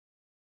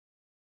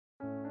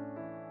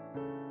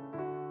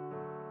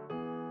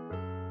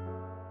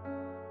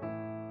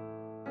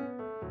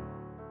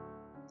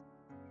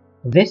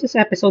This is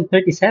episode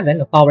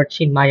 37 of our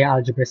Chinmaya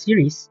Algebra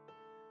series,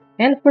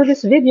 and for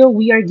this video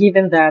we are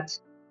given that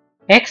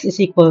x is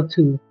equal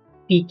to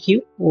pq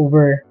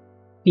over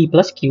p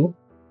plus q,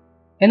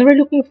 and we're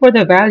looking for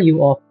the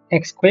value of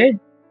x squared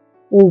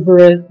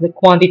over the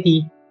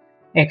quantity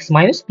x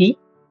minus p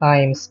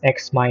times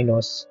x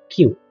minus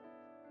q.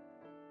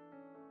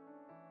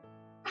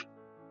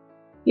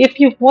 If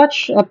you've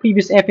watched a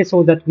previous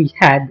episode that we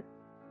had,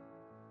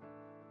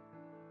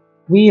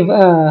 we've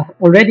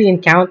already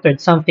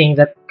encountered something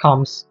that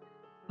comes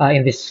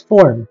in this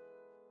form.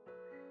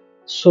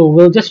 So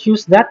we'll just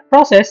use that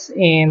process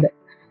and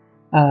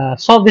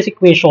solve this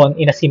equation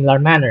in a similar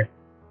manner.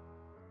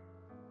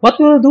 What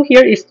we will do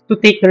here is to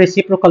take the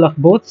reciprocal of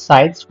both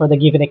sides for the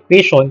given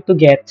equation to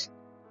get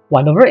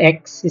 1 over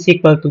x is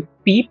equal to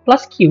p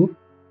plus q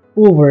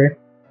over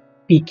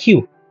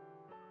pq.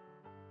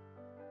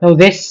 Now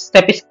this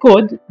step is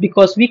good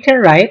because we can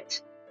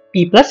write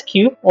p plus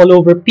q all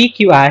over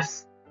pq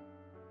as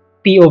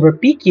p over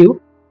pq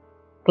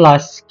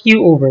plus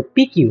q over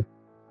pq.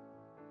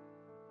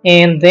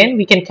 And then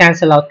we can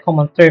cancel out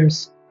common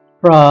terms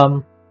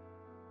from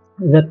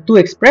the two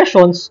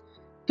expressions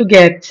to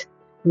get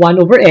 1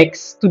 over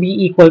x to be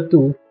equal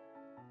to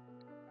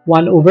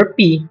 1 over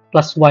p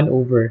plus 1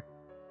 over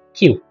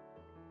q.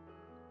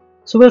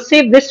 So we'll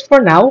save this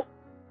for now,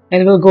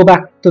 and we'll go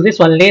back to this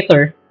one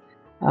later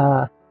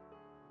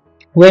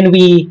when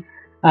we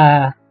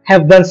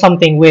have done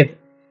something with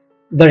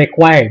the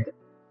required.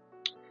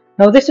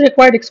 Now this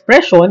required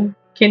expression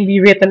can be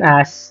written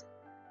as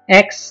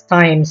x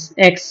times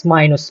x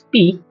minus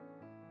p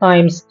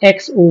times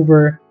x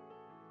over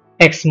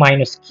x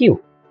minus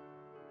q.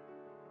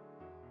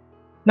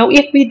 Now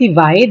if we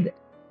divide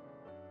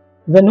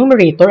the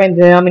numerator and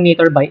the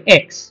denominator by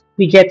x,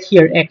 we get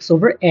here x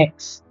over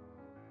x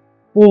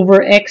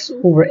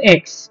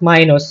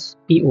minus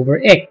p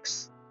over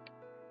x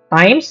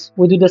times,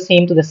 we do the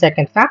same to the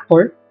second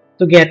factor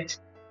to get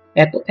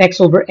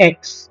x over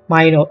x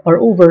minus or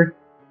over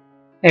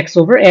x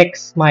over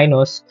x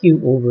minus q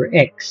over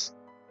x.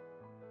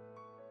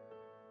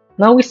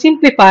 Now we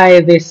simplify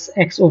this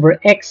x over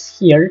x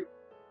here.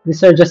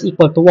 These are just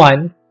equal to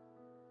 1.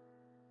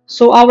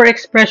 So our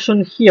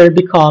expression here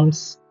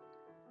becomes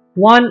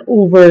 1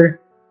 over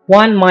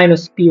 1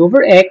 minus p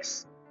over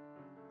x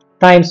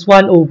times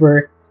 1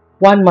 over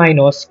 1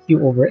 minus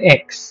q over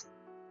x.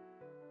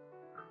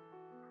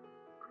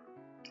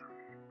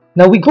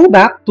 Now we go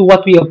back to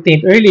what we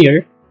obtained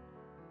earlier,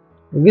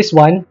 this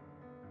one.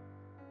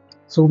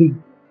 So we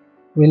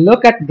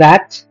look at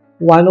that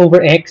 1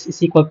 over x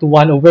is equal to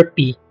 1 over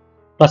p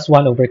plus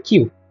 1 over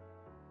q.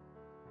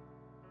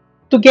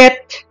 To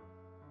get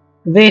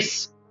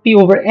this p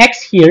over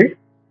x here,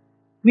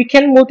 we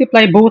can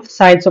multiply both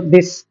sides of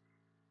this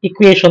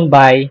equation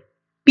by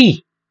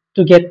p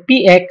to get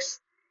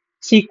px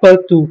is equal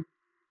to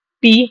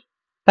p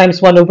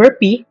times 1 over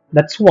p,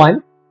 that's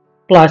 1,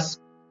 plus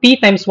p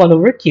times 1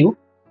 over q,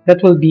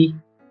 that will be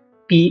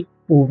p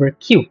over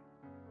q.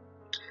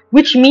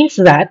 Which means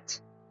that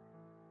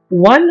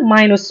 1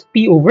 minus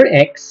p over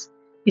x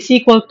is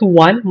equal to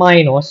 1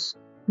 minus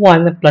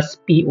 1 plus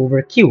p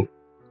over q,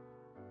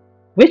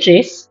 which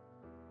is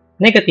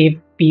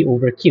negative p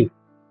over q.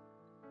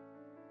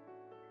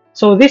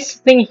 So this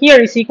thing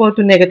here is equal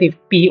to negative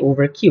p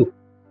over q.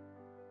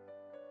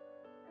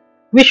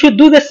 We should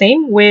do the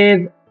same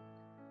with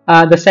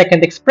the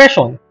second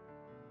expression.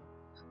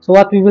 So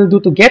what we will do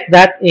to get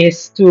that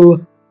is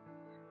to,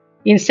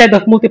 instead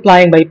of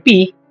multiplying by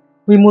p,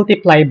 we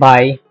multiply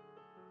by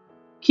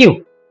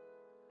q.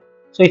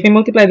 So if we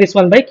multiply this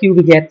one by q,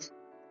 we get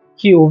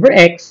q over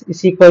x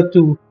is equal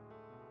to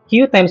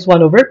q times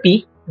 1 over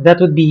p,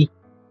 that would be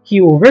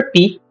q over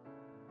p,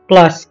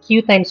 plus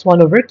q times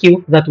 1 over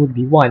q, that would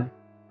be 1.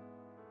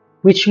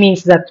 Which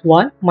means that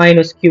 1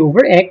 minus q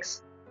over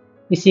x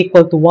is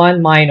equal to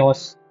 1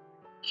 minus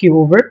q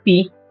over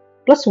p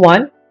plus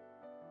 1,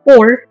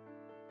 or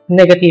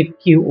negative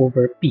q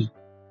over p.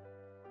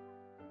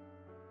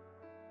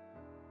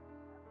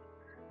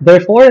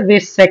 Therefore,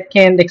 this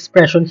second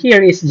expression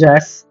here is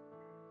just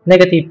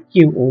negative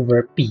q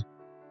over p.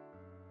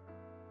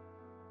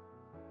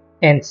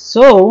 And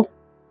so,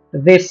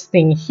 this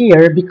thing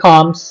here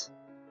becomes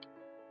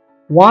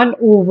 1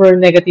 over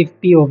negative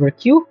p over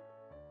q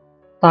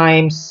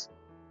times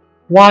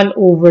 1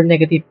 over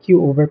negative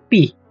q over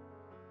p.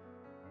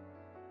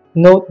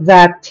 Note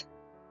that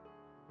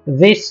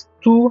these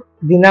two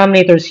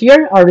denominators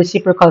here are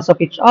reciprocals of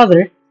each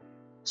other,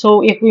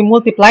 so if we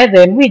multiply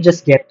them, we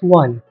just get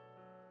 1.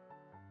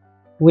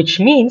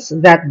 Which means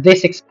that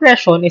this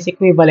expression is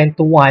equivalent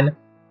to 1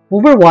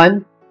 over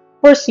 1,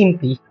 or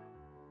simply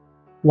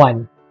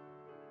 1.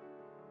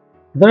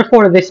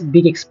 Therefore, this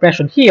big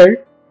expression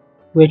here,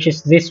 which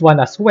is this one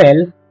as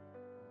well,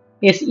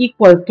 is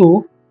equal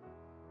to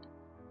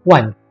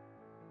 1.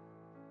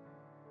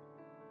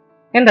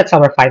 And that's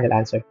our final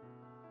answer.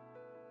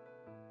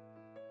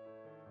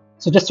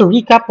 So just to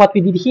recap, what we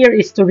did here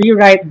is to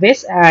rewrite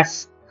this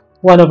as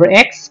 1 over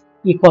x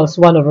equals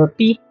 1 over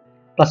p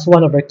plus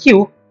 1 over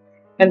q,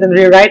 and then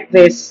rewrite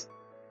this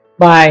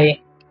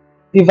by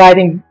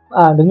dividing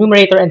the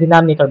numerator and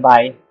denominator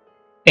by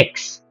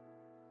x.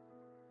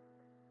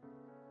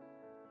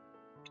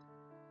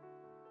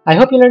 I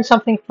hope you learned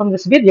something from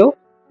this video,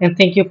 and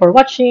thank you for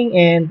watching,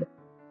 and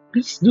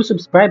please do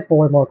subscribe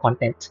for more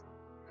content.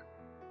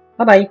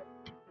 Bye-bye.